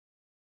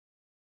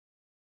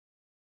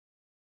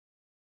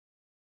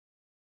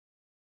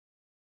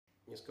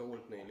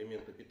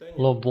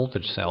Low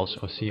voltage cells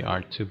or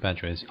CR2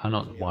 batteries are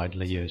not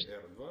widely used.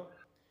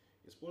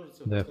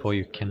 Therefore,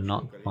 you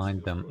cannot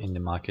find them in the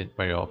market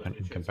very often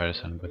in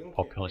comparison with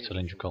popular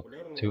cylindrical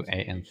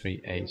 2A and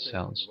 3A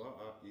cells.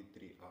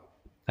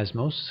 As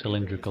most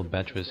cylindrical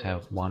batteries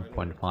have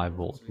 1.5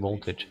 volt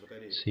voltage,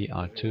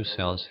 CR2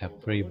 cells have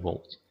 3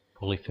 volts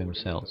polyfilm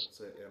cells.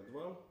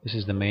 This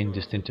is the main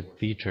distinctive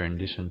feature in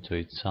addition to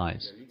its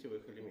size.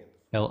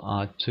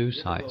 LR2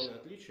 size,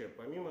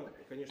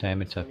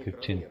 diameter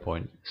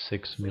 15.6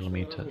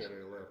 mm,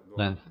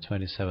 length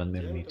 27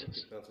 mm.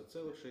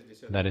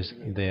 That is,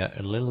 they are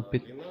a little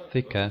bit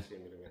thicker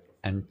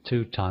and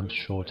 2 times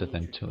shorter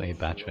than 2A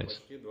batteries.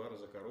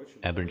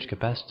 Average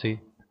capacity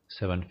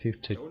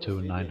 750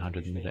 to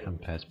 900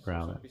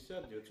 mAh.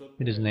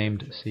 It is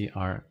named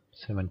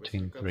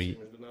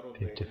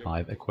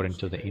CR17355 according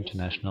to the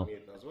International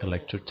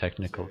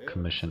Electrotechnical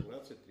Commission.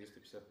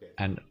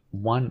 And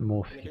one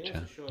more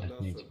feature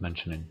that needs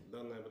mentioning.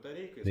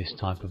 This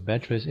type of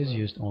batteries is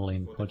used only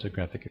in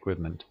photographic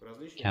equipment,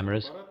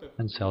 cameras,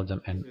 and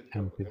seldom in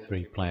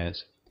MP3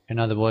 players. In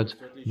other words,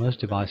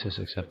 most devices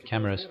except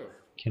cameras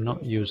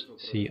cannot use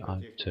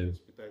CR2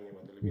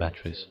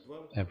 batteries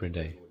every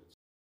day.